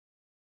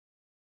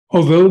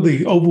Although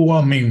the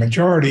overwhelming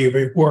majority of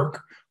your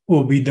work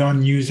will be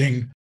done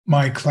using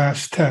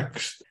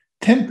MyClassText,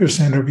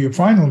 10% of your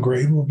final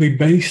grade will be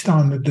based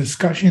on the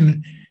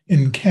discussion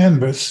in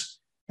Canvas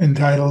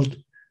entitled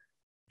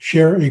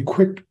Share a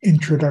Quick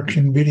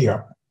Introduction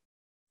Video.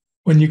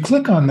 When you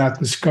click on that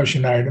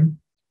discussion item,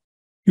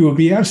 you will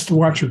be asked to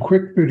watch a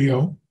quick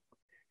video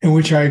in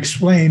which I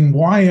explain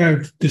why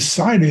I've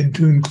decided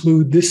to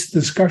include this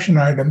discussion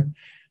item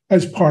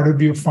as part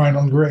of your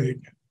final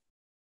grade.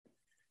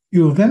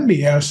 You will then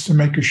be asked to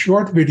make a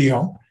short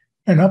video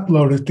and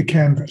upload it to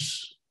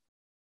Canvas.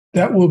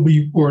 That will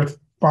be worth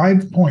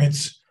 5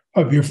 points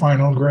of your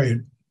final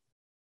grade.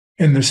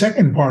 In the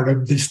second part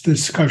of this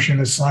discussion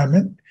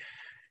assignment,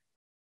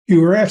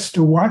 you are asked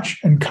to watch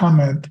and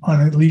comment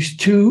on at least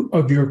 2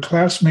 of your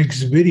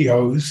classmates'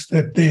 videos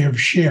that they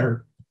have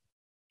shared.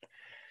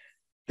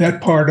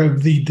 That part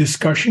of the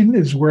discussion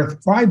is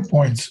worth 5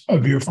 points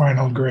of your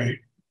final grade.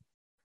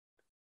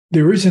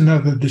 There is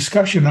another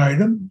discussion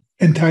item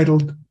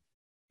entitled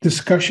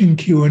Discussion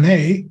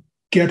Q&A,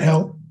 Get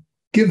Help,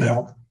 Give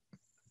Help.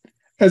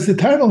 As the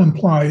title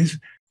implies,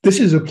 this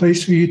is a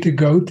place for you to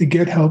go to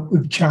get help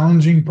with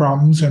challenging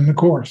problems in the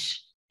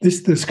course.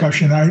 This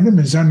discussion item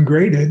is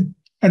ungraded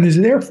and is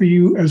there for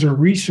you as a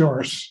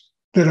resource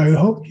that I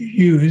hope you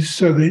use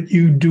so that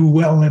you do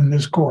well in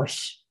this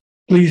course.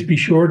 Please be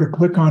sure to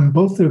click on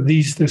both of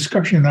these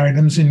discussion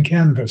items in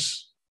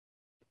Canvas.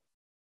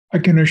 I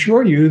can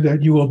assure you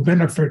that you will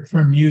benefit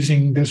from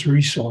using this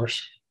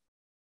resource.